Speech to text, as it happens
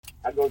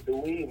I go to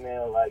weed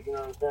man, like, you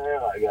know what I'm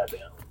saying? Like,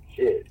 goddamn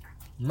shit.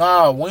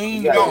 Nah,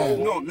 wing.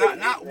 No,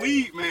 not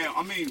weed man.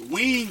 I mean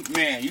wing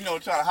man. You know,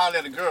 trying to holler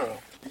at a girl.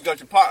 You got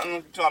your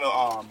partner trying to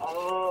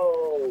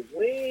Oh,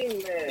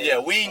 wing man. Yeah,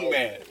 wing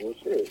man. Well,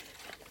 shit.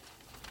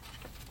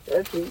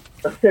 That's it.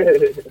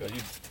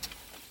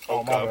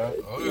 Oh my bad.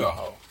 Oh yeah.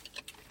 All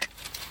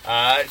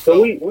right,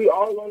 So we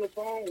all on the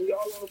phone. We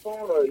all on the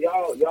phone, or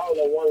y'all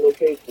in one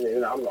location,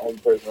 and I'm the only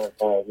person on the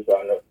phone. Just so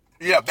I know.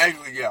 yeah,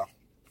 basically, yeah.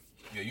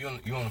 Yeah, you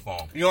on the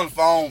phone. You on the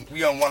phone?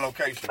 We on one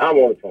location. I'm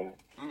on the phone.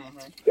 Mm-hmm.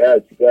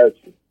 Got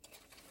you.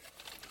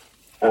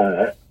 All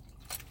right.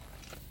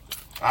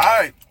 All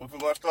right, we're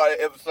gonna start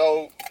the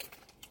episode.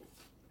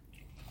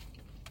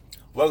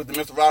 Welcome to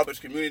Mr. Roberts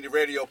Community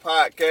Radio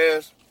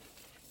Podcast.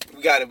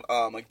 We got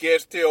a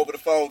guest here over the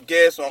phone.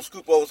 Guest on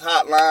Scoop-O's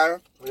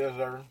hotline. Yes,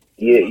 sir.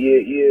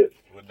 Yeah.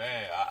 Well,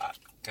 damn,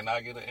 can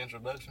I get an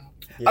introduction?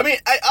 Yeah. I mean,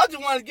 I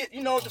just want to get,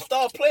 the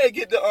star player,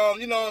 get the,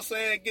 you know what I'm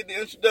saying, get the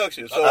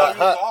introduction. So,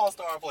 you're an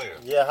all-star player.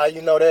 Yeah, how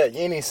you know that? You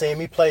ain't even seen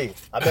me play.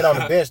 I've been on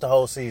the bench the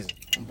whole season.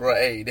 bro,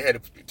 hey, they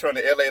had to turn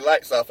the LA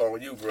lights off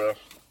on you, bro.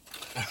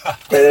 I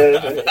don't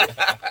know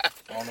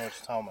what you're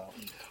talking about.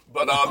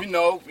 But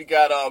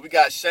we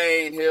got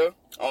Shane here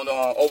on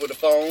over the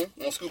phone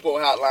on Scoop-O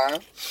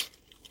hotline.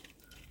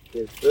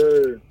 Yes,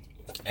 sir.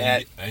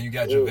 And you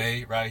got your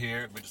babe right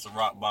here with just a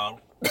rock bottle.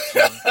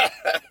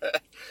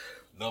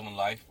 Loving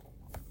life.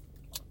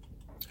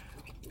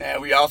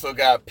 And we also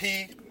got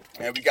P,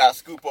 and we got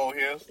Scoop-O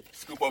here.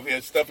 Scoop-O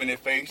here stuffing their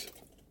face.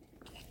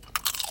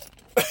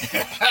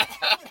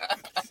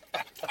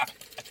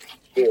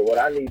 Yeah, what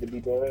I need to be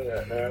doing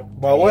right now.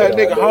 But what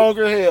nigga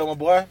hungry here, my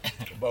boy?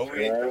 But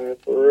we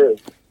for real.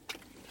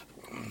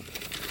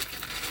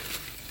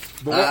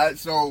 Alright,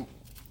 so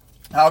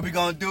how we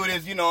gonna do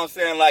this, you know what I'm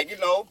saying? Like,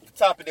 the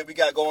topic that we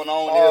got going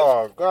on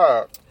Oh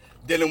God. is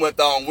dealing with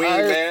wing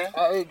man.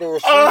 I ate the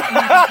receipt. Bro,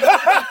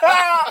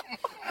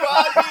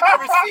 I need the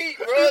receipt,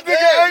 bro. This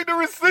nigga ate the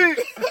receipt.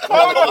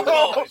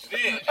 Oh,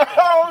 shit.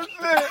 Oh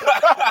shit.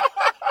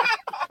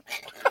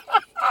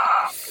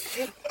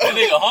 That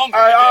nigga hungry.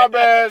 Hey, all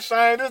bad,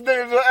 Shane. This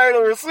nigga just ate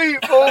a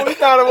receipt, fool. He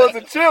thought it was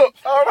a chip.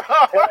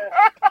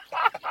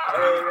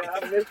 Hey,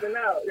 I'm missing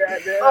out.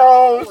 Goddamn.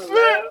 Oh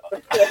shit.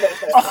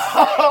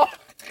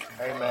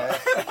 Hey man,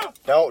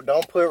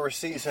 don't put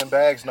receipts in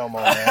bags no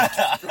more, man. I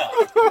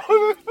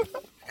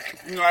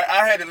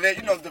had to let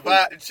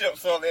divide the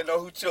chips so they know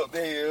who chip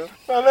they is.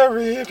 Now let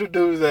me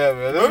introduce that,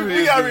 man.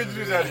 We gotta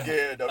introduce that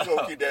again, though.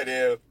 Don't keep that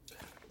in.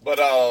 But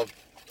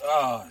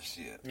Oh,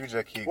 shit. You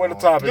just keep What the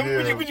going. topic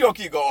is? we gonna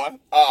keep going.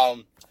 All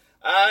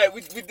right,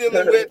 we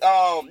dealing with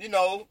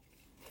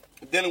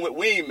dealing with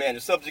wing man,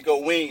 the subject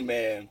of wing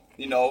man.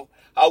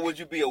 How would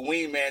you be a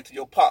wing man to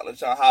your partner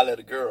trying to holler at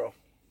a girl?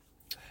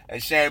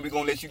 And Shane, we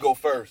gonna let you go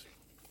first.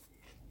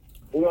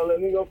 You gonna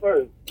let me go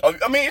first?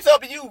 I mean, it's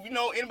up to you.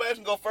 Anybody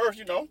can go first.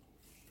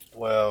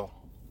 Well,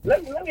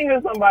 Let me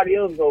hear somebody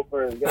else go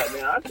first.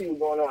 Goddamn, I see what's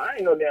going on. I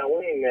ain't no damn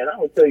wing man. I'm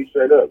gonna tell you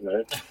straight up,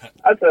 man.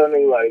 I tell a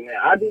nigga like, man,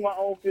 I do my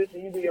own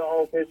fishing, you do your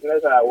own fishing.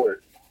 That's how it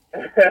works.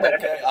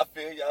 Okay, I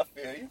feel you.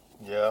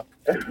 yeah.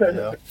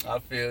 I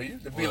feel you.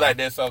 To be like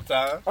that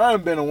sometimes. I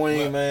ain't been a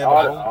wing, man.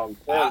 I'm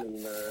telling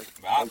you, man.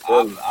 I've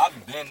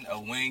been a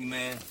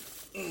wingman.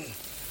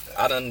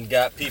 I done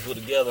got people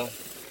together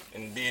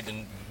and did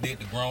the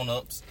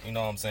grown-ups, you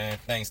know what I'm saying,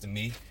 thanks to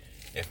me.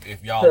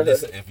 If y'all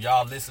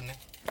listening,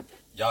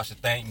 y'all should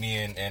thank me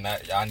and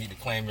I need to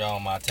claim y'all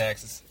on my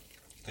taxes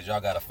because y'all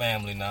got a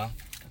family now.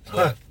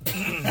 But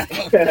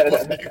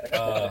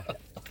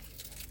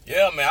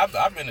yeah, man,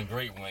 I've been a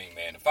great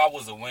wingman. If I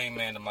was a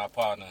wingman to my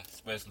partner,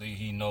 especially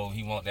he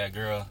want that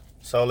girl.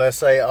 So let's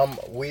say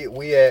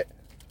we at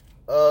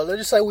let's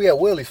just say we at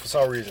Willie's for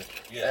some reason.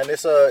 Yeah. And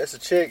it's a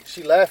chick,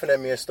 she laughing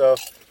at me and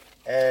stuff,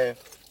 and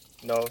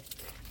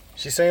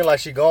she seemed like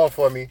she going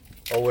for me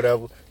or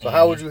whatever. So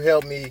how would you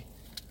help me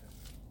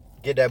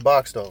get that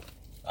box though?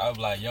 I was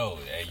like, yo,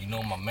 hey,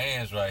 my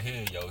man's right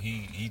here, yo.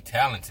 He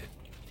talented.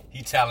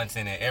 He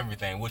talented in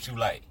everything. What you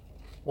like?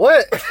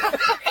 What?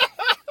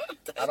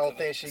 I don't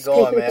think she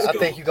going, man. I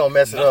think you gonna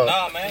mess it up.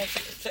 Nah, man.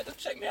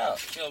 Check me out.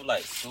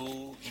 Like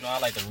school. I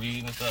like to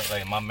read and stuff.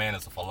 Like my man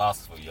is a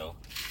philosopher, yo.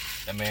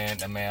 That man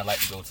like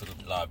to go to the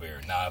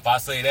library. Now, if I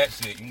say that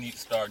shit, you need to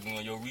start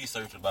doing your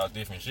research about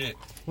different shit.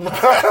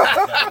 Start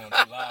going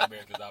to the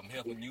library because I'm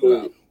helping you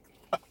out.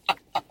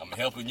 I'm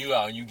helping you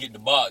out, and you get the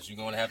box. You're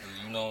gonna have to,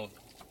 you're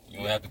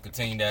gonna have to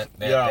continue that.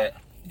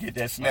 Get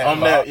that snap. I'm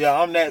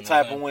that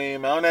type of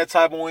wing, man. I'm that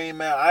type of wing,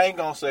 man. I ain't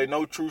gonna say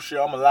no true shit.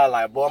 I'm gonna lie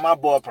like, boy, my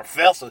boy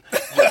professor.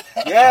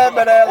 Yeah, you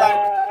better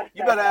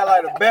act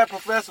like the best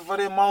professor for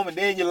this moment.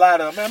 Then you lie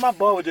to him. Man, my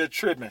boy was just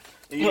tripping.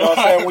 You know what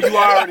I'm saying? When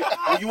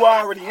you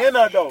already in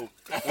there though,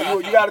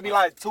 you gotta be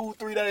like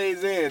 2-3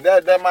 days in.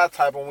 That my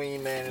type of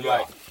wing, man. It's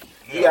like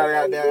you gotta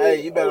goddamn. Hey,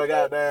 you better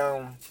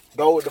goddamn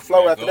go with the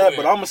flow after that.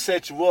 But I'm gonna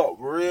set you up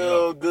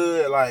real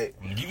good, like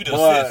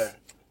boy.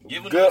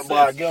 Good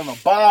boy, give him a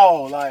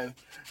ball, like.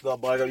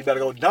 Boy, you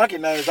better go dunk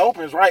it now. It's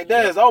open. It's right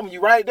there. It's open.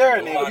 You right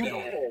there,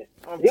 nigga.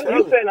 I'm You telling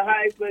you. setting a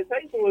high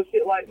expectation with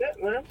shit like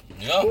that, man.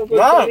 Yeah.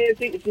 Nah. I'm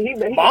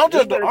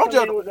just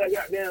with that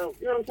goddamn,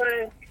 you know what I'm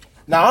saying?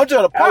 Nah, I'm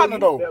just a partner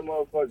That though.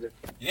 motherfucker.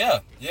 Yeah,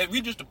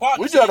 we just the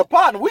partner. We just a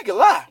partner. We can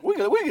lie. We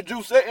can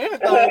juice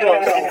anything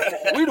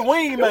up. We the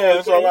wing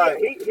man, so like.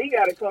 He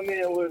got to come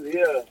in with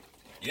Yeah,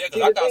 See,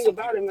 because I the got thing some.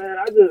 about it, man,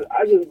 I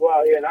just go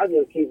out here and I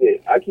just keep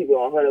it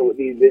 100 with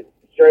these bitches.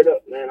 Straight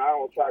up, man. I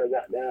don't try to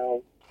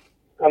goddamn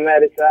come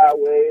at it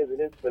sideways or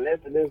this finesse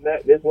or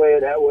this way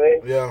or that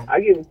way. Yeah. I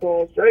give it to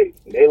them straight.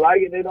 They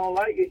like it, they don't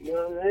like it. You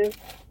know what I mean?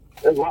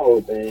 That's my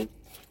whole thing.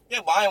 Yeah,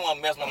 but I ain't want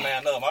to mess my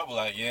man up. I was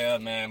like, yeah,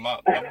 man, my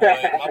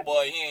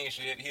boy, he ain't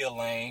shit. He a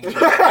lame. He ain't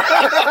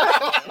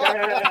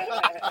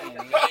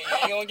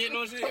gonna get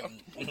no shit.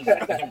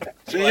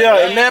 See,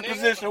 yeah, in that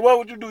position, what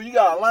would you do? You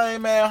got a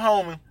lame man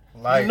homie.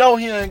 Like, You know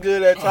he ain't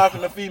good at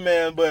talking to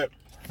females, but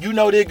you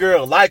know this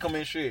girl like him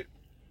and shit.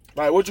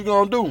 Like, what you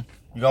gonna do?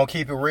 you gonna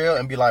keep it real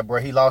and be like, bro,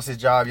 he lost his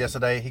job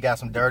yesterday. He got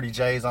some dirty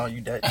J's on you.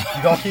 You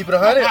gonna keep it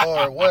 100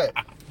 or what?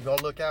 You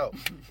gonna look out?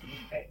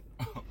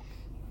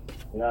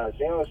 Nah, she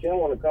don't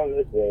want to come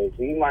this way.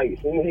 He might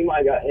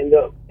got end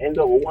up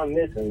with one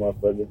missing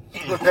motherfucker.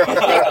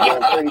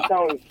 Pretty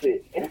Tony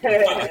shit.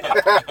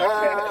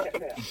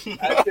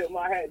 I tip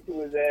my hat to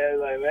his ass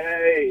like, man,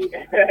 hey.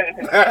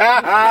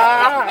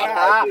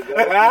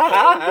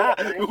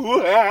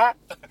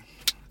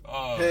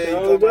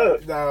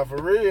 Nah,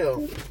 for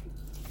real.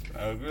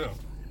 Oh, good.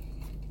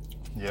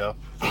 Yeah.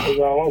 That's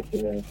all I want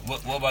to, man.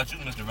 What about you,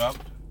 Mr.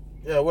 Robert?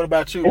 Yeah, what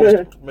about you,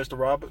 Mr.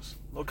 Roberts?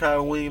 What kind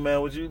of wing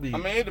man would you be? I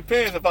mean, it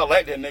depends if I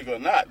like that nigga or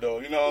not, though.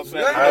 You know what I'm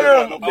saying? Yeah. I ain't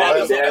got no Oh,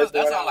 problem.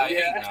 that sound like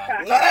hate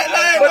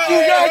now. But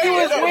you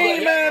his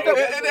wing man, though.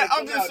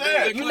 I'm just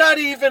saying. You're not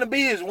even finna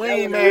be his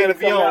wing man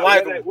if you don't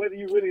like him. Whether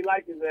you really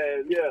like his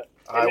ass, yeah.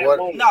 All right,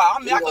 what? Nah, I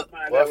mean, I could.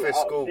 What if it's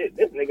Scoop? Shit,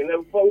 this nigga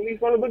never fucked with me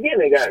from the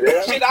beginning,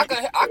 goddamn. Shit, I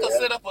could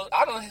set up.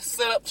 I done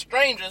set up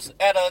strangers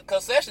at a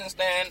concession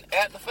stand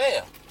at the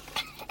fair.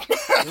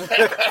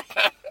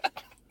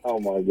 Oh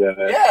my god.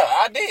 Yeah,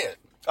 I did.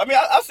 I mean,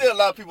 I set a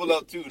lot of people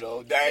up too,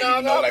 though. They ain't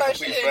even know, like, like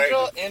complete shit,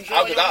 strangers. enjoy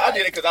I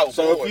did it because I was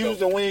So bored, if you was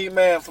though. a wing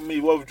man for me,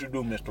 what would you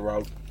do, Mr.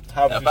 Robert?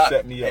 How would If you I-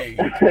 set me up? Hey,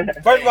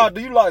 First of all, do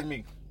you like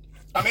me?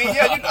 I mean,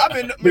 yeah, I've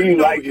been. Do you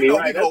like you me, know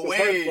right? we go That's the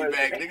way first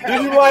back. question. Nigga. Do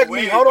know you we like go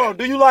me? way Hold on. back.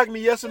 Do you like me?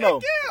 Yes or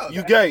no? Yeah.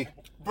 You gay?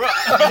 Bro.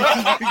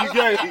 You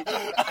gay?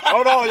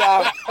 Hold on,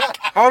 y'all.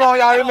 Hold on,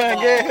 y'all. This man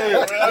gay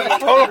here.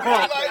 Hold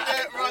on.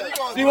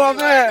 See what I'm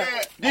saying?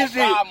 This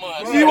shit.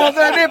 See what I'm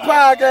saying? This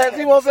podcast.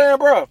 See what I'm saying,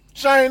 bro?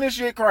 Shane, this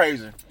shit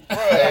crazy. All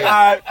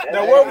right.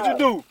 Now, what would you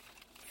do?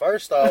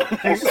 First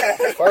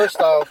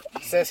off,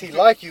 since he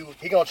like you,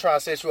 he gonna try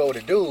and set you over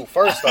to dude.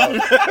 First off,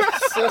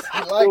 since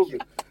he like you.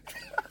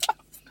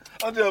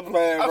 I'm just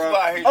playing, That's bro. why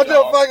I hate I'm just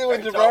y'all. fucking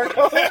with you, bro.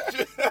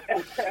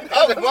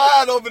 I was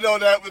wide open on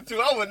that one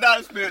too. I was not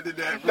expecting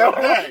that, bro.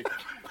 Hey,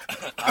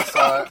 I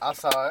saw it.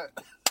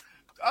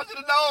 I should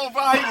have known,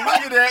 bro. He was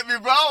looking at me,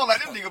 bro. I was like,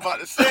 this nigga about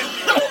to set me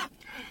up.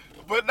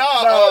 But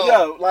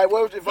No, like,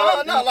 what would you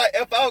like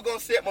if I was gonna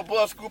set my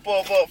boy Scoop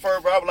up first,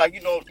 bro, I was like, you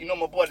know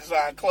my boy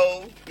design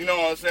clothes. You know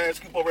what I'm saying?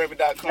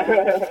 ScoopOverEvery.com.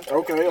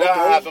 Okay, Now I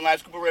have okay. them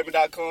like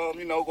ScoopOverEvery.com.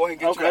 You know, go ahead and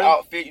get Okay. you an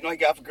outfit. You know, he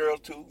got for girls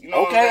too. You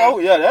know what I'm Okay, saying? oh,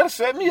 yeah, that'll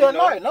set me up You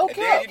know? night. No And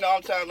then, cap. you know,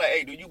 I'm trying to like,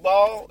 hey, do you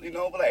ball? You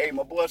know, but like, hey,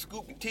 my boy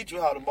Scoop can teach you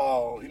how to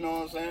ball. You know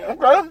what I'm saying?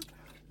 Okay.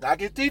 I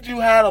can teach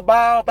you how to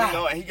ball. You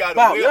know, and he got a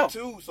Bow, whip yeah.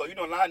 too, so you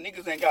know a lot of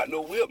niggas ain't got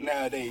no whip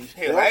nowadays.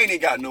 Hell, Yeah. I ain't even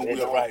got no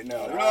whip right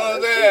now. You know what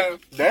I'm saying?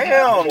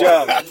 Damn,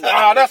 yeah.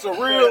 Ah, that's a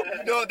real.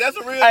 You know, that's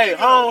a real. Hey, nigga.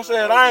 Holmes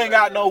said I ain't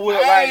got no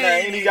whip right now.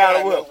 And he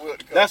got a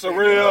whip. That's a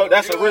real.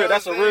 That's a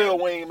real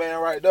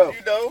wingman right there.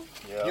 You know,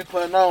 You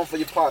putting on for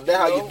your partner. That's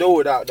how you do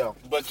it out there.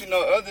 but you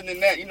know, other than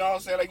that, you know what I'm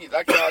saying?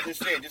 Like y'all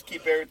just said, just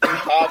keep everything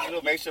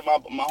positive. Make sure my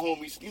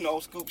homies, you know,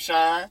 Scoop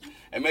shine,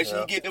 and make sure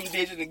you get them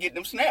digits and get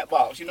them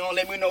snapballs. You know,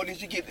 let me know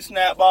that you get the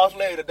snapballs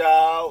later,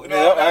 dog. You know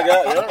Yeah, what I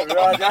got. That's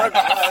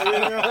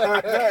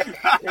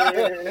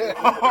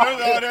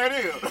all that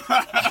is.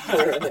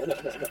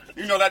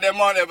 You know, like that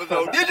Monday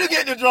episode. Did you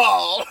get the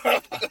draw?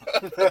 I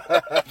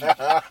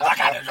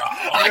got the draw.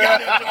 I got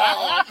the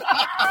draw.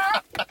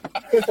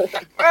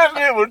 That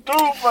shit was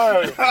too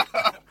funny.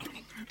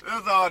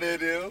 That's all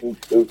that is.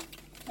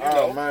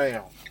 Oh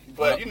man.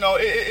 But you know,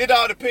 it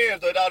all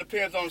depends. Though. It all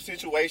depends on the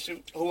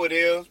situation, who it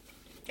is,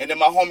 and then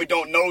my homie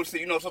don't notice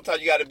it. You know,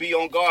 sometimes you got to be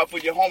on guard for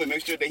your homie.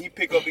 Make sure that he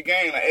pick up the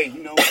game. Like, hey,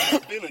 you know, I'm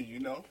feeling you. You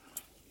know,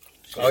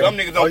 some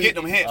niggas don't get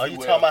them hints. Are you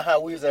well. talking about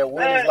how we was at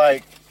Wendy's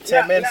like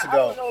 10 minutes I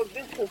don't ago? know if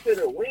this is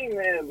considered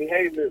wingman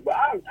behavior, but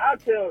I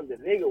tell the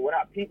nigga what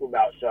I peep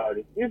about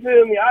Shawty. You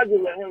feel me? I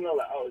just let him know,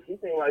 like, oh, she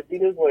seem like she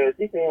this way, or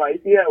she seem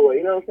like she that way.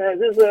 You know what I'm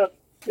saying?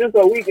 Just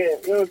so we can,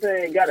 you know what I'm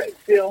saying, gotta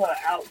fill her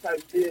out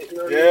type shit. You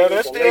know what Yeah, I mean?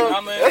 that's So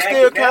still maybe that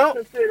still that's count.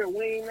 considered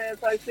wingman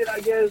type shit, I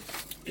guess.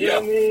 You Yeah.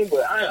 know what I mean?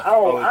 But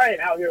I ain't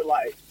out here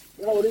like,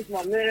 no, this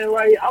my man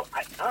right here. I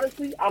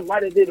honestly, I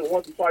might have did it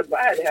once or twice, but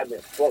I had to have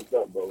been fucked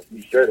up, bro.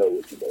 Be straight up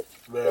with you, though.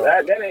 So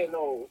that ain't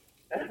no.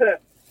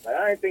 Like,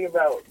 I ain't thinking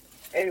about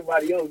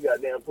anybody else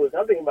goddamn pussy.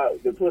 I'm thinking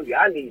about the pussy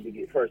I need to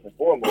get first and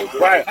foremost.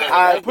 Right.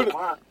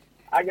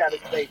 I gotta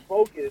stay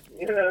focused.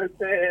 You know what I'm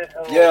saying?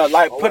 Yeah,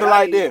 like, on put it what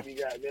like I need this. to be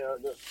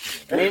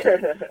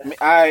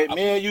goddamn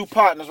Me and you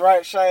partners,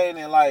 right, Shane?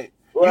 And like,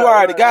 you Right,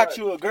 already right, got right.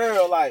 you a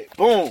girl. Like,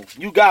 boom,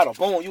 you got her.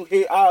 Boom, you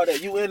hit all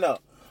that. You in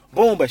up.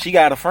 Boom, but she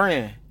got a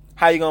friend.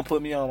 How you gonna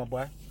put me on, my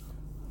boy?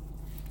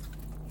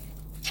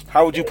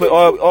 How would you put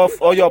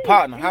or your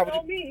partner? How would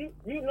know you? me.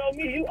 You know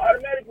me. You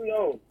automatically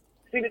on.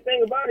 See, the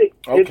thing about it,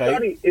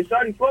 Okay. if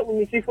Shawty fuck with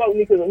me, she fuck with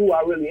me because of who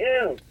I really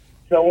am.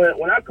 So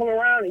when I come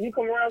around and you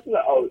come around, she's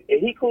like, oh,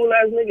 if he cool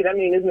ass nigga, that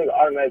means this nigga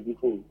automatically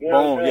cool. You know what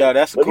I'm Boom, saying? yeah,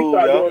 that's But you cool,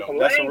 start yo. doing some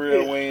That's a lame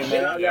real shit, win,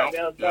 then man. I got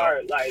down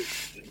start like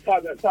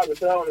talking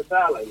to her on the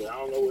side like, man, I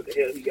don't know what the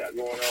hell he got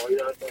going on. You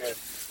know what I'm saying?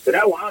 So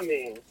that's what I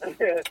mean.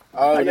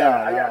 Oh, I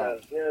yeah,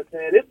 gotta, you know what I'm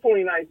saying? This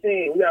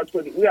 2019, we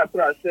gotta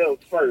put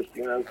ourselves first.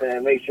 You know what I'm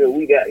saying? Make sure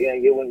we get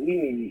what we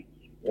need.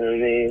 You know what I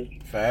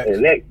mean? Facts.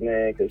 And next,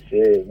 man, cause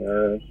shit,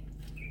 man.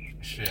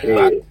 Shit,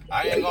 Shit.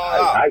 I ain't gonna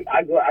lie.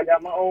 I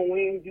got my own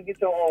wings. You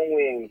get your own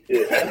wings.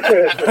 Shit.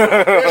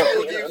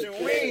 Girl gives you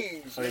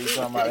wings. So you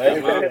talking about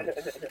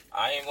that?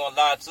 I ain't gonna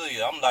lie to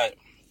you. I'm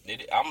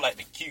like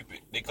the Cupid.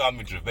 They call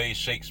me Gervais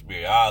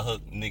Shakespeare. I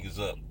hook niggas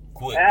up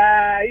quick.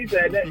 You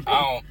said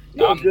that.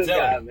 You're a good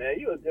guy, man.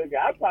 You're a good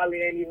guy. I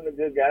probably ain't even a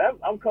good guy.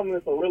 I'm coming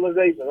to some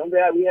realization. I'm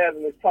glad we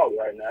having this talk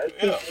right now. It's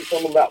teaching me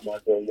something about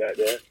myself,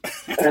 goddamn.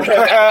 That's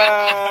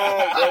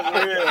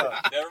real.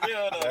 They're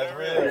real though. That's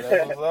real.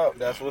 That's what's up.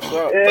 That's what's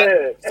up.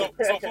 Yeah.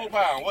 So 4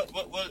 pound. What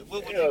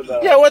would you do?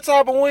 Yeah, what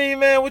type of wing,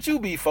 man, would you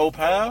be, 4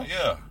 pound?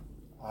 Yeah.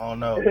 I don't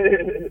know.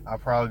 I'll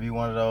probably be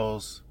one of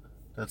those,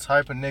 the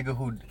type of nigga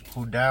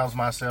who downs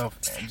myself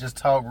and just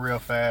talk real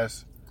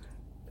fast.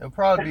 It'll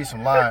probably be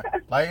some lie.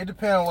 Like, it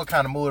depends on what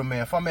kind of mood I'm in.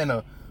 If I'm in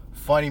a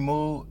funny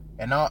mood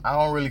and I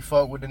don't really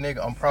fuck with the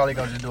nigga, I'm probably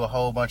gonna just do a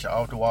whole bunch of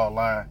off-the-wall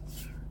lying.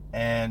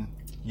 And,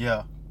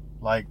 yeah,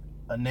 like,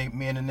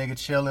 me and the nigga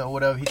chilling or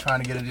whatever, he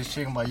trying to get at this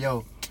chick. I'm like,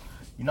 yo,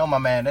 you know my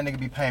man, that nigga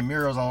be painting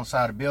murals on the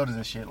side of buildings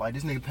and shit. Like,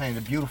 this nigga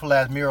painted a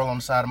beautiful-ass mural on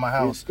the side of my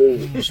house.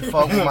 You should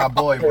fuck with my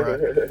boy, bro.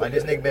 Like,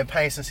 this nigga been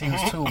painting since he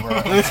was 2, bro.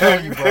 I'm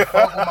telling you, bro,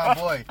 fuck with my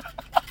boy.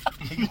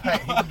 He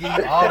can give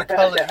you all the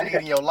colors you need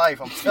in your life.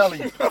 I'm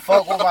telling you,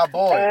 fuck with my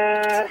boy.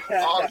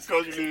 All the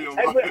colors you need in your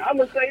Hey, but I'm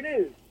gonna say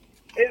this: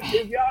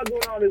 if y'all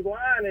doing all this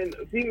line and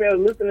females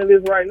listening to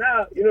this right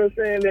now, you know what I'm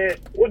saying? That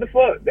what the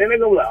fuck? Then they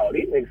gonna be like, oh,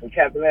 these niggas some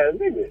capping ass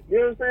niggas. You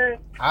know what I'm saying?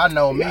 I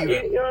know me.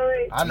 You know what I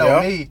mean? I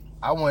know me.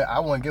 I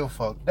wouldn't give a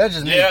fuck. That's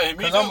just me. Yeah,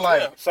 me Cause too, I'm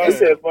like, yeah. He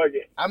said, fuck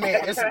it. I mean,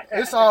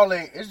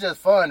 it's just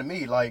fun to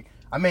me. Like,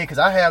 I mean, cause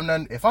I have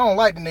nothing. If I don't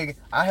like the nigga,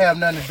 I have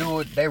nothing to do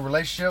with their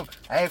relationship.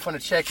 I ain't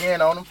finna check in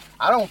on them.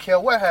 I don't care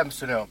what happens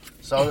to them.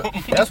 So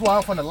that's why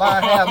I'm finna lie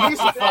and have me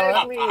some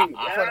fun.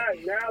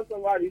 Exactly. Now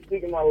somebody's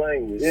speaking my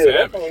language. Yeah,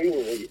 that's on you,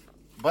 nigga.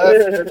 But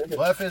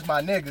if it's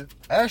my nigga,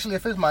 actually,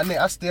 if it's my nigga,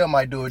 I still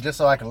might do it just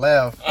so I can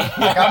laugh.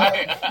 Like,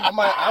 I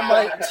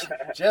might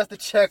just to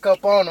check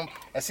up on him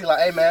and see, like,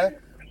 hey man,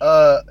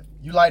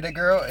 you like that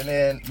girl? And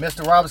then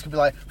Mr. Roberts could be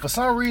like, for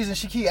some reason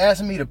she keep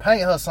asking me to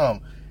paint her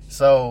something.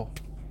 So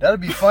that'll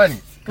be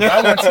funny. Cause I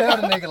wouldn't tell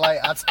the nigga like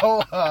I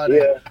told her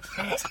that.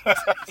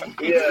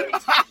 Yeah,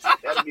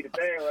 that'll be the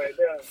thing right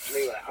there. I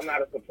mean, like, I'm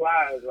out of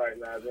supplies right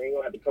now, so you ain't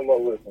gonna have to come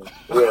up with some.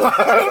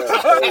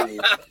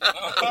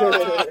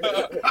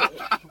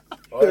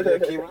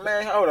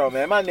 Man, hold on,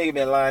 man. My nigga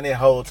been lying this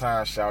whole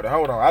time, shouting.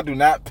 Hold on, I do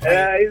not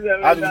pay.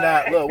 I do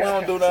not. Look, we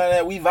don't do none of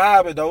that. We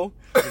vibing though.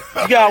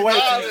 You gotta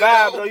wait till you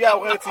vibe though. You gotta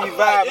wait till you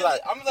vibe.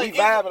 Like, we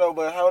vibing though,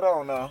 but hold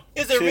on now.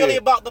 Is it really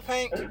about the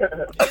paint? Is it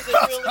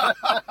really?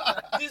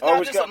 He's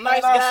not just a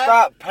nice guy. I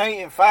stopped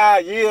painting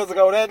 5 years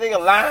ago. That nigga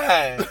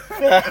lying.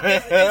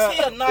 Is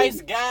he a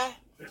nice guy?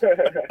 Is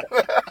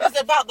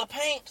it about the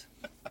paint?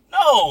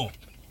 No.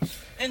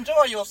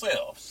 Enjoy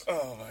yourselves.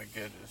 Oh my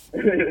goodness.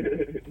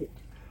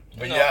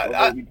 But yeah,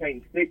 I be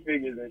painting stick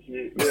figures and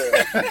shit.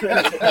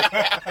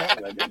 Yeah.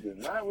 Like, this is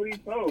not what he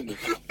told me.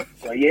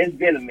 So yeah, it's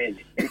been a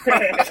minute. It's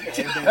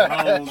been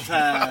a long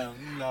time,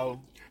 you know.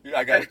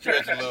 I got to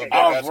stretch a little bit.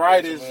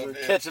 Arthritis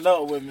catching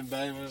up with me,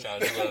 baby. Trying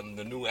to do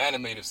the new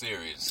animated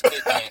series,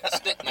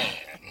 Stickman.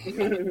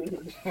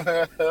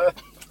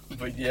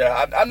 But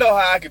yeah, I know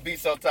how I can be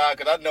sometimes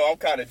because I know I'm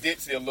kind of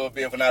ditzy a little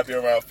bit when I be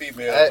around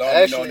females.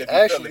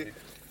 Actually,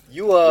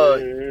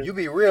 you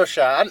be real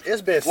shy.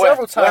 It's been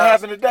several times. What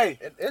happened today?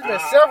 It's been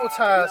several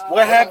times.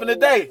 What happened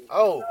today?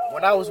 Oh,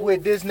 when I was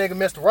with this nigga,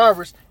 Mr.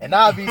 Roberts, and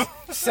I be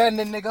setting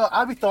this nigga up.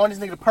 I be throwing this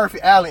nigga the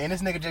perfect alley, and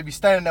this nigga just be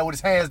standing there with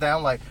his hands down.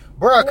 I'm like,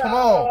 bruh, come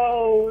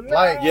on. No.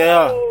 Like,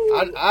 yeah.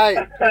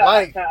 I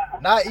like,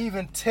 not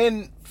even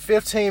 10,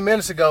 15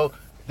 minutes ago,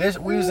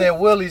 we was in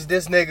Willie's,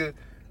 this nigga,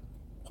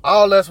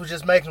 all us was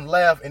just making him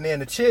laugh, and then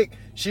the chick,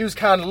 she was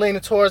kind of leaning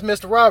towards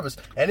Mr. Roberts,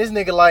 and this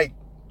nigga like,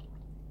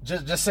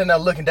 just sitting there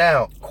looking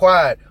down,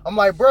 quiet. I'm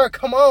like, bro,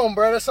 come on,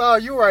 bro. That's all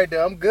you right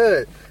there. I'm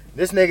good.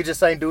 This nigga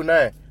just ain't do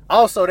nothing.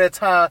 Also, that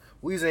time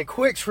we was in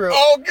Quick Trip.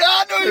 Oh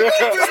God, no, you didn't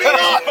do it.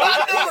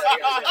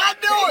 I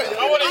knew it.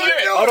 I want to hear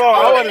it. Hold on,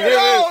 I want to hear it.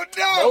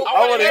 No.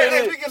 I want to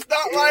hear We this. can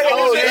stop right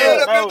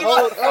here. Hold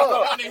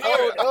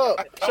Hold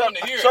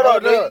Shut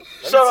up, dude.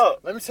 Shut up.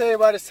 Let me tell you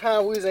about this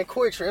time we was in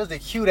Quick Trip. It was the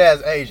cute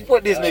ass Asian.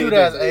 What this nigga cute do?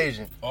 ass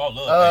Asian. Oh, I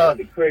love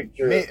The quick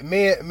trip.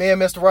 Me and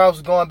Mr. Ross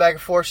was going back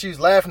and forth. She was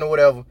laughing or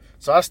whatever.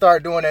 So I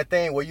started doing that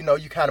thing where, you know,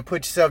 you kind of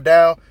put yourself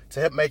down to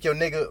help make your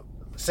nigga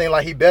seem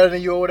like he better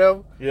than you or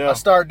whatever. Yeah. I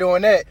started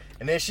doing that.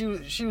 And then she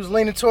was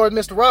leaning towards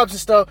Mr. Ross and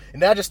stuff.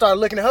 And then I just started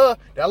looking at her.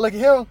 Then I look at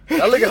him.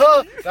 Then I look at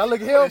her. Then I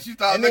look at him. She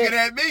started And then- looking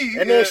at me.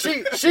 And then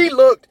she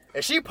looked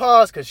and she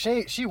paused because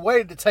she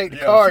waited to take the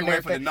Yeah, card she and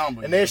waited for the everything.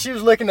 number, And then yeah. she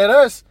was looking at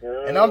us.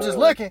 And I'm just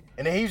looking.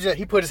 And then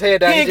he put his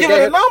head down. He ain't just give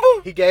her gave the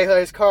number? He gave her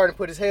his card and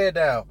put his head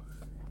down.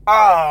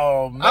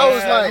 Oh, man. I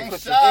was like, I'm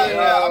shy,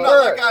 man. I'm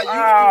not like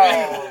I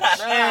used to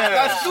be. man.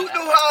 That's you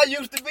knew how I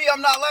used to be.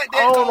 I'm not like that.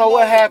 I don't no know what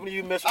more. happened to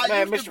you, Mr. I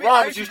Man. used to Mr. be- I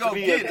Roberts used go to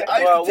be get a it. I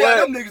used to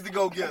tell them niggas to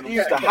go get them. He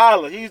used to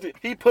holler.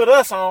 He put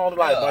us on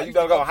like, Yeah, bro, I you used to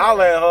gotta go go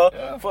holler at her.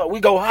 Yeah. Fuck, we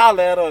go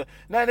holler at her.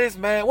 Now this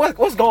man,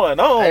 what's going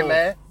on? Hey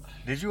man,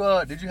 did you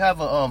have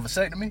a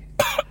vasectomy?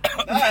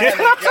 I had a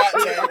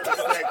goddamn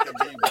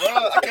vasectomy,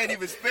 bro. I can't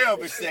even spell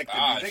vasectomy.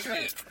 Ah, nigga.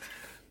 shit.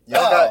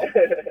 Y'all got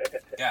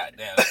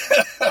Goddamn.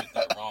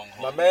 The wrong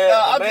My hole. man,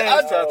 Nah, my I-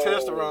 man's I-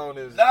 testosterone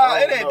is. Nah, I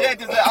it don't ain't know. that.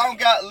 Just that I don't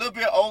got a little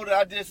bit older.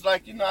 I just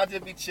like, I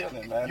just be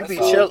chilling, man. you That's be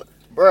all. chilling,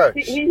 bruh.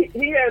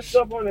 He has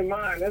stuff on his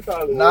mind. That's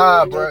all.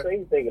 Nah, you know, bruh. so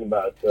he's thinking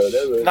about stuff. That's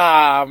it.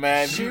 Nah,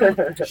 man.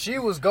 She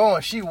was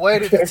going. She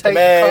waited to take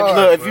Man, the card.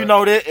 look, if bruh. you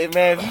know that,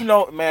 man, if you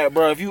know, man,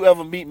 bro, if you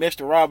ever meet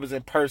Mr. Roberts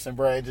in person,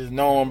 bro, and just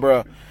know him,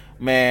 bro,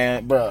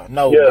 man, bro,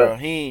 no, Yeah. bro,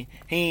 he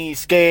ain't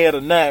scared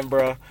of nothing,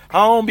 bro. I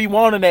don't be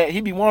wanting that.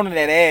 He be wanting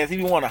that ass. He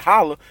be wanting to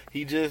holler.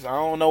 He just, I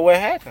don't know what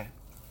happened.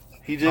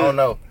 He just, I don't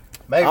know.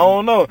 Maybe. I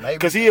don't know, Maybe.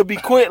 cause he'll be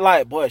quick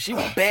like, boy, she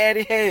was bad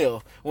as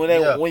hell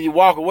when you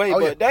walk away. Oh,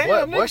 but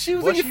damn, Boy, nigga, she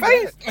was in your she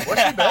face. Bad? What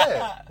she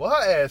bad? Well,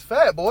 her ass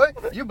fat, boy.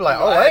 You be like,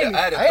 oh, I I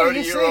had a ain't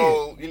even seen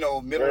it.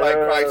 30-year-old, middle life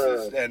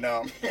crisis, and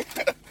no,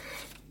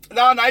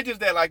 it's just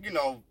that, like,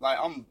 like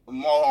I'm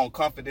more on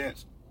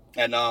confidence,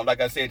 and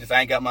like I said, just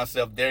I ain't got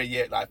myself there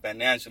yet, like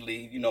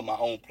financially, my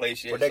own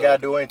place yet. But they so-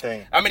 gotta do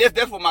anything. I mean,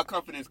 that's where my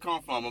confidence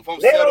come from. If I'm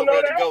They don't settled, know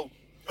ready that. to go.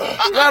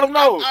 Let them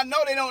know. I know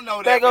they don't know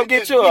that. They gonna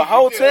get you a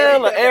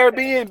hotel, an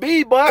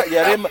Airbnb, but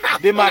yeah,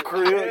 then my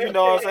crib, you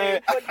know what I'm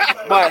saying?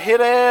 But hit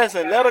her ass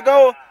and let her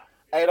go.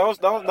 Hey, don't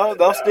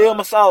steal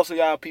my sauce, so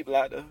y'all people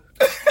out there.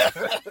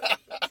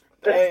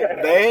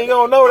 They ain't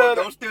gonna know that.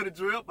 Don't steal the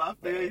drip. I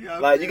feel you.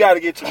 Like you gotta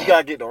get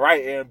the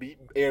right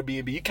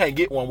Airbnb. You can't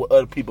get one with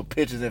other people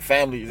pictures and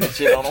families and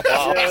shit on the You know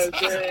wall.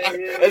 what I'm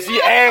saying? And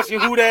she asks you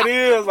who that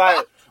is,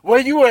 like, where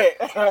you at?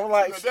 I'm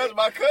like, That's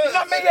my cousin.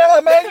 I mean, yeah,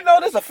 man, you know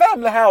this a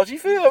family house. You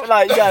feel me?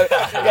 Like you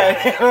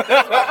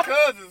gotta My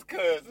cousin's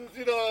cousins.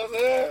 You know what I'm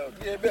saying?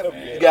 Yeah, better be.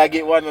 you gotta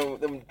get one of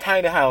them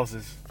tiny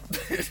houses.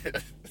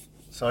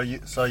 So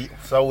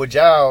with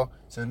y'all,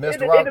 since It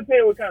Mr. Roberts,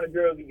 depends what kind of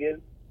girls you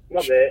get.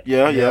 My bad.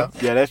 Yeah,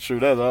 that's true.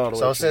 That's all the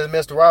so way true.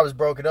 since Mr. Roberts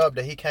broke it up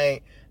that he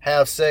can't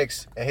have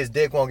sex and his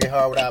dick won't get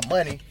hard without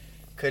money,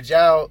 could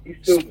y'all? You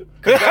stupid.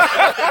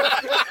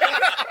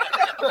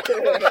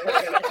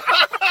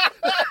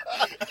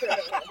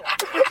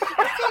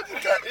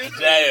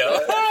 Damn.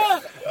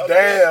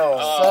 Damn.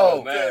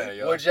 Oh, man,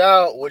 yo.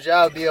 Would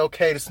y'all be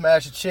okay to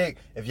smash a chick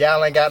if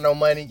y'all ain't got no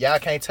money? Y'all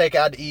can't take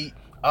out to eat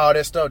all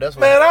that stuff. That's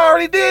what. Man, I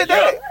already did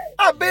that. Yup.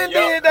 I been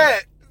Yup. did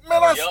that.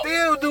 Man, I Yup.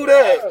 still do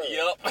that.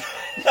 Yep.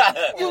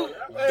 on.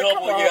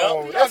 Double yep.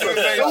 Don't even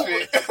say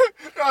shit.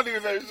 Don't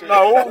even say shit.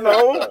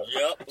 No.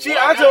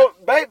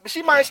 Yep.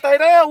 She might stay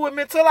down with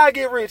me until I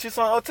get rich or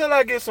something, until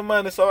I get some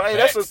money. So, hey,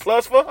 that's a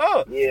plus for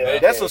her. Yeah.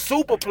 That's a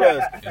super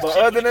plus. But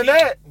other than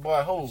that,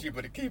 boy, who?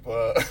 Cheaper to keep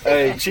her.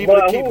 Hey, cheaper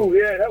to But keep her. who?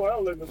 Yeah, that's what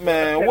I'm looking for.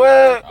 Man,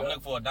 what? I'm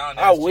looking for a down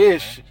I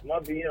wish. My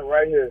BM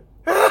right here.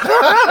 Y'all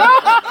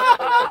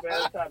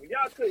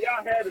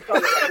had to talk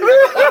about this.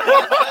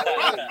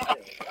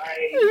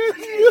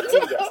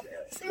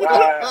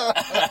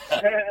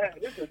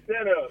 This is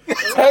setup.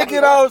 Take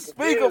it off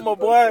speaker, my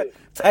boy.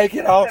 Take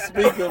it off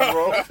speaker,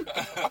 bro.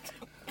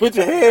 Put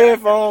your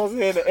headphones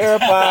in the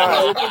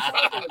AirPods.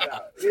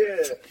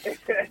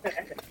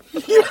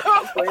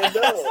 Playing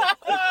dumb.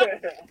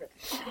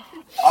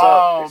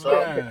 Oh, so,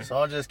 man. so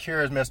I'm just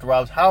curious, Mr.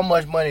 Roberts, how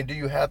much money do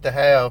you have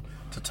to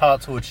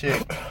talk to a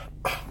chick?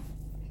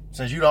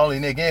 Since you the only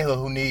nigga in here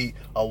who need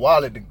a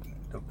wallet to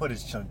put your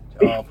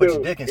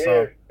dick in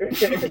some.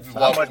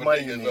 How much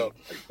money you need?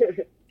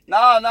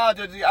 Nah, I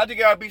just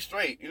gotta be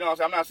straight. You know what I'm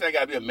saying? I'm not saying I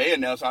gotta be a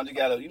millionaire, so I just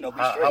gotta, be straight.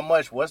 How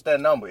much? What's that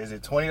number? Is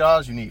it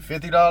 $20? You need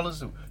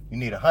 $50? You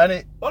need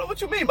 $100? What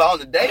you mean by on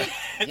the date?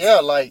 Yeah,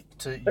 like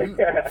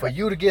for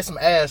you to get some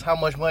ass, how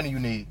much money you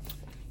need?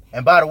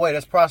 And by the way,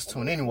 that's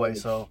prostituting anyway.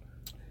 So,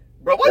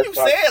 Bro, why you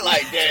say it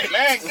like that,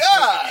 man?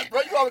 God,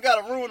 bro, you always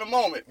gotta ruin the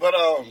moment. But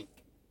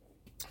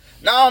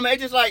no, man,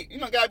 just like,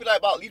 gotta be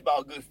like at least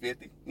about a good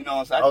 50. You know what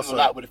I'm saying? I do a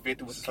lot with a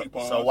 50 with the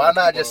coupon. so why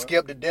not just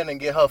skip the dinner and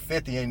get her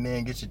 50 and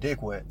then get your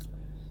dick wet?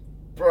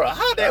 Bro,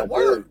 how that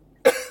work?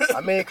 I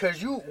mean, cause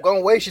you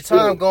gonna waste your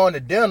time going to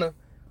dinner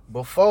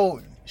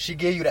before she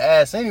give you the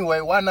ass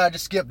anyway. Why not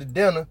just skip the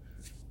dinner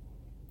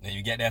Then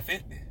you get that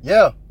 50.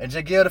 Yeah, and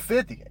just give her the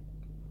 50.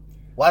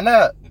 Why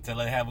not? Until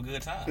they have a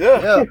good time. Yeah.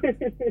 I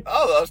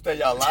don't understand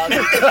y'all lying.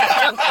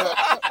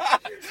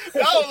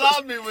 Y'all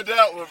lied me with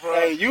that one, bro.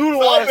 Hey, you the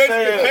So one I'm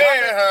basically saying.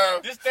 paying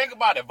her. Just think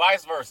about it,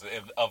 vice versa.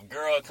 If a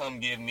girl come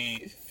give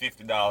me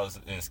 $50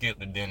 and skip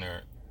the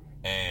dinner,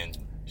 and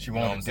She you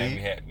know what wanted I'm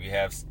to saying,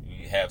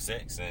 we have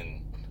sex,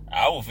 and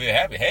I will feel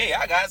happy. Hey,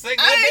 I got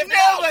sex. I with ain't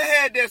 $50. never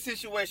had that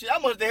situation. I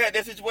must have had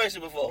that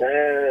situation before.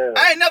 Damn.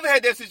 I ain't never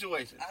had that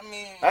situation. I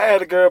mean, I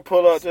had a girl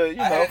pull up to,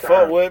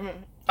 fuck with me.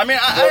 I mean,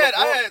 I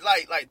had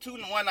like 2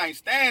 one-night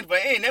stands, but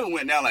it ain't never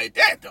went down like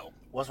that though.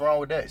 What's wrong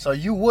with that? So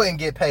you wouldn't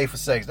get paid for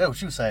sex? That's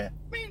what you saying?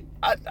 I mean,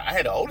 I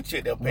had an older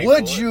chick that paid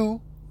Would for it.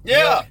 you?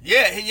 Yeah,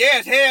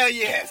 yes, hell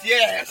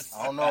yes.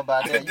 I don't know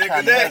about that. You Nigga,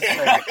 kind of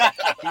hesitated.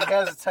 He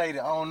hesitated.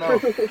 I don't know. No,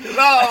 man,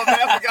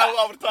 I forgot who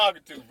I was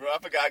talking to, bro. I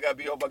forgot I gotta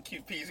be on my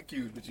P's and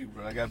Q's with you,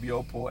 bro. I gotta be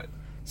on point.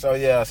 So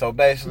yeah, so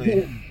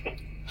basically,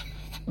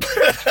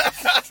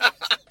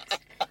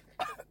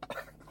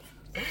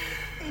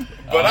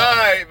 But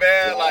alright,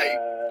 man, like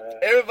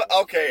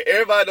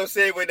everybody don't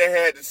say what they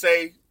had to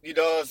say. You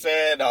know what I'm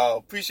saying?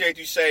 Appreciate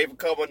you, Shay, for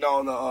coming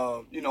on the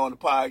on the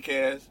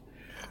podcast.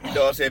 You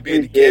know what I'm saying?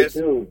 Being the guest.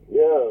 Too.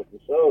 Yeah, for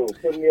sure.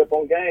 Putting me up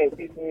on game,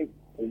 teaching me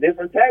some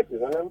different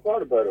tactics. I never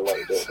thought about it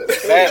like that.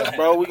 facts,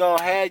 bro. We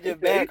gonna have you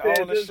back He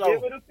said on the just show.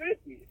 Give it a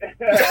 50.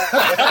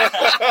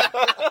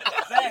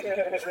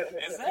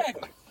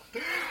 exactly.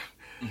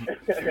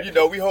 You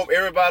know, we hope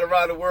everybody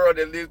around the world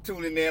that live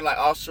tuning in, like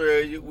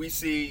Australia, we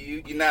see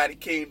you, United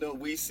Kingdom,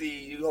 we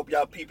see you. Hope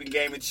y'all peeping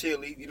game in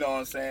Chile. You know what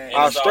I'm saying?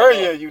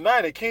 Australia,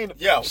 United Kingdom.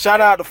 Yo.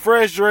 Shout out to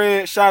Fresh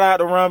Dread. Shout out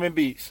to Ramen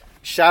Beats.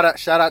 Shout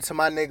out to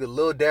my nigga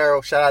Lil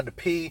Daryl. Shout out to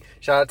P.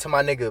 Shout out to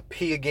my nigga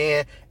P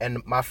again.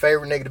 And my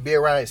favorite nigga to be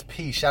around is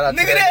P. Shout out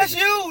to Nigga, that that's nigga.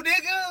 you,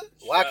 nigga.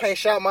 Why I can't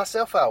shout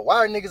myself out? Why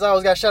are niggas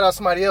always got to shout out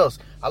somebody else?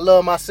 I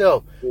love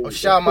myself. I'm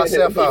shouting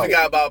myself You out.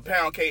 forgot about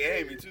Pound K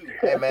Amy too,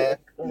 Hey man.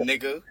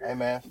 nigga. Hey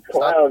man.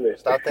 Clowning.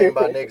 Stop thinking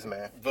about niggas,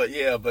 man. But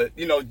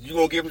you know, you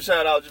gonna give him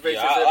shout out, Gervais.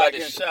 Yeah, I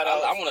shout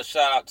out. want to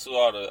shout out to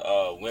all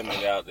the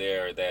women out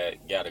there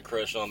that got a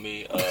crush on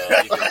me. You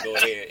can go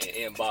ahead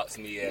and inbox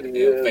me at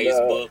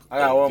Facebook, I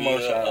got one via,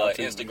 more shout out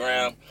too.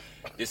 Instagram.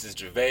 This is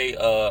Gervais.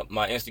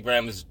 My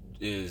Instagram is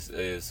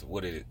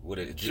what is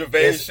it?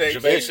 Gervais Shakespeare.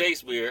 Gervais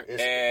Shakespeare,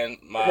 and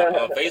my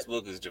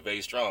Facebook is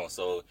Gervais Strong.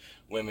 So,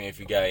 women, if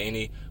you got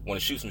want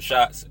to shoot some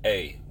shots,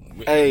 hey.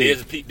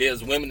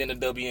 There's women in the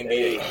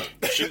WNBA.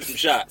 Shoot some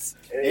shots.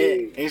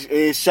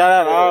 Hey.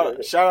 Shout out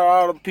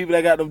all the people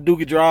that got them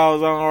dookie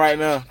draws on right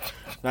now.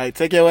 Like,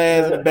 take your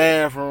ass in the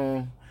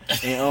bathroom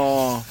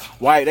and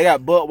they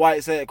got butt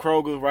whites at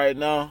Kroger right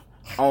now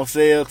on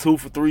sale 2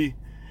 for $3,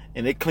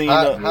 and they clean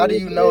up. How do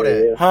you know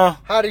that? Huh?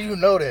 How do you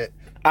know that?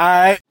 All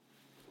right.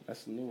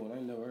 That's a new one. I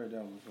ain't never heard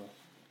that one before.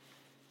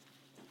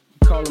 You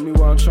calling me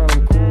while I'm trying to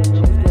record?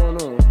 What's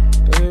going on?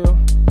 The hell?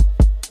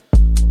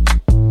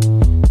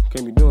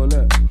 Can't be doing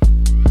that.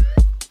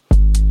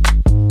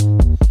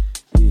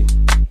 Yeah.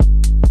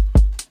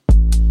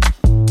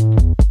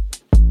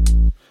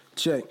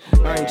 Check.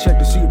 I ain't checked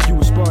to see if you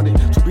responded.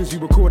 Too busy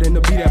recording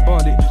to be that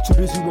bonded. Too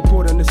busy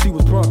reporting to see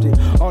what's prompted.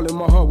 All in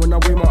my heart when I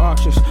weigh my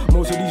options.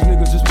 Most of these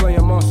niggas just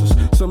playing monsters.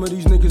 Some of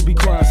these niggas be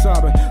crying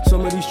sobbing.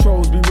 Some of these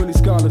trolls be really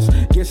scholars.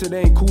 Guess it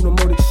ain't cool no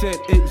more to set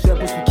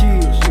examples for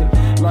kids,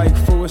 yeah. Like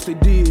for us they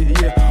did,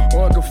 yeah.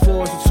 Or I could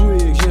force the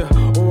twigs,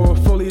 yeah. Or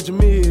foliage of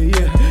mid,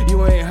 yeah.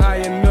 You ain't high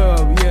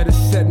enough, yeah. To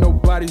set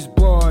nobody's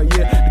bar,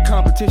 yeah. The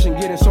competition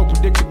getting so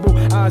predictable.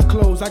 Eyes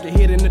closed, I can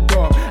hit in the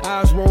dark.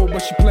 Eyes roll, but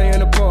she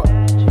playing a part.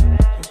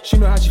 She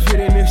know how she fit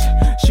in this.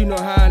 She know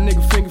how a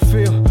nigga finger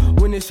feel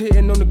when it's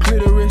hitting on the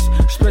clitoris,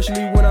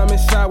 especially when I'm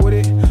inside with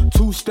it.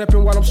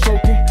 2-stepping while I'm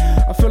stroking.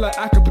 I feel like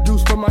I could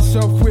produce for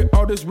myself with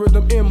all this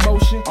rhythm in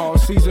motion. All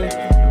season,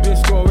 been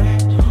scoring.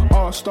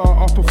 All-star,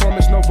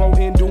 all-performance, no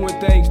voting. Doing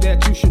things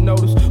that you should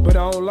notice, but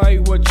I don't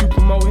like what you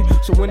promoting.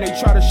 So when they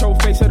try to show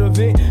face at the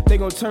event, they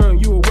gon' turn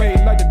you away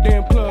like the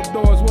damn club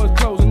doors was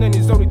closed. And then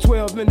it's only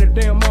 12 in the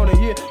damn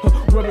morning, yeah.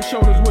 Rubbing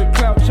shoulders with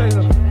clout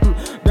chaser.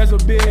 That's a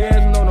big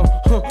ass no-no.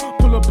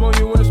 Pull up on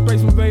you in a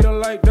space invader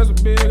like that's a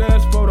big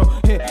ass photo.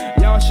 Yeah,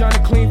 y'all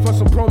shining clean for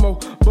some promo,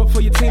 but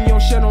for your team you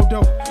don't share no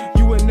dough.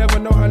 You would never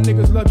know how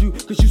niggas love you,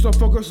 cause you so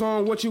focused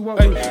on what you want.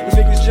 Hey,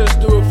 niggas just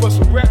do it for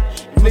some rap.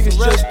 Niggas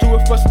just do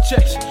it for some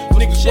checks.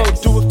 Niggas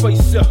won't do it for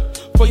yourself.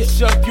 For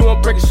yourself, you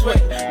won't break a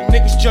sweat.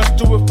 Niggas just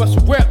do it for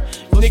some rap.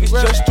 Niggas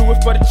just do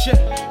it for the check.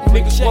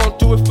 Niggas won't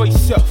do it for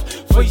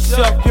yourself. For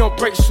yourself, you don't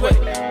break a sweat.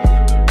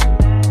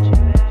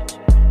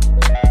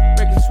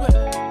 Break a sweat.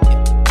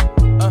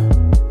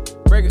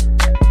 Break it.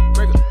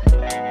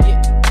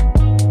 Yeah.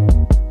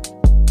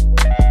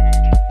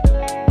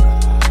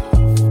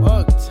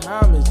 Fuck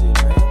time is it,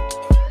 man?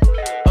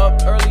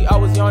 Up early, I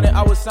was yawning,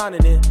 I was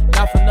signing in.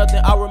 Not for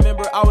nothing, I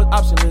remember I was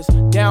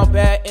optionless. Down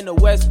bad in the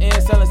West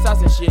End, selling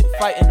sauce and shit,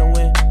 fighting to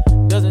win.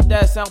 Doesn't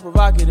that sound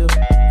provocative?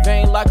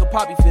 Vain like a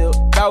poppy field.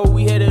 About where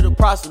we headed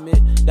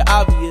approximate, the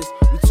obvious.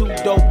 We too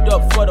doped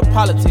up for the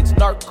politics.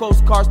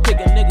 Narcos cars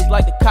picking niggas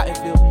like the cotton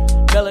field.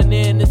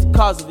 Melanin is the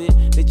cause of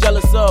it. They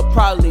jealous of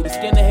probably. The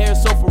skin, the hair,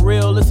 so for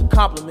real, it's a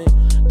compliment.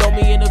 Throw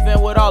me in the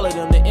van with all of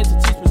them. The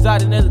entities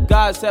presiding as the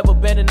gods have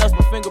abandoned us.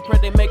 My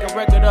fingerprint they make a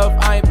record of.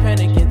 I ain't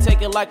panicking.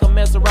 Take it like a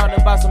man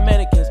surrounded by some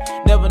mannequins.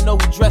 Never know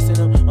who dressing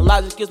them. My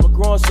logic is my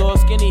growing sword.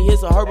 Skinny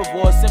hits a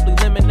herbivore. Simply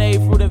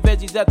lemonade, fruit and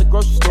veggies at the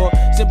grocery store.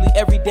 Simply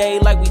every day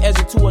like we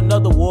edging to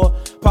another war.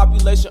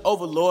 Population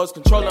overlords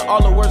controlling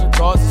all the words and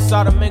thoughts. It's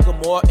Sodom and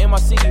Gomorrah. In my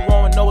city,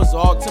 rolling Noah's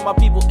Ark. To my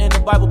people in the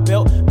Bible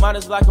Belt. Mine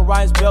is like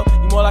Orion's belt.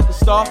 You more like a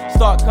star.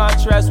 Stark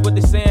contrast what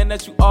they saying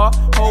that you are.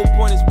 Whole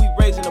point is we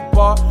raising the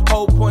bar.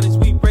 Whole point is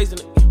we raising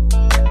the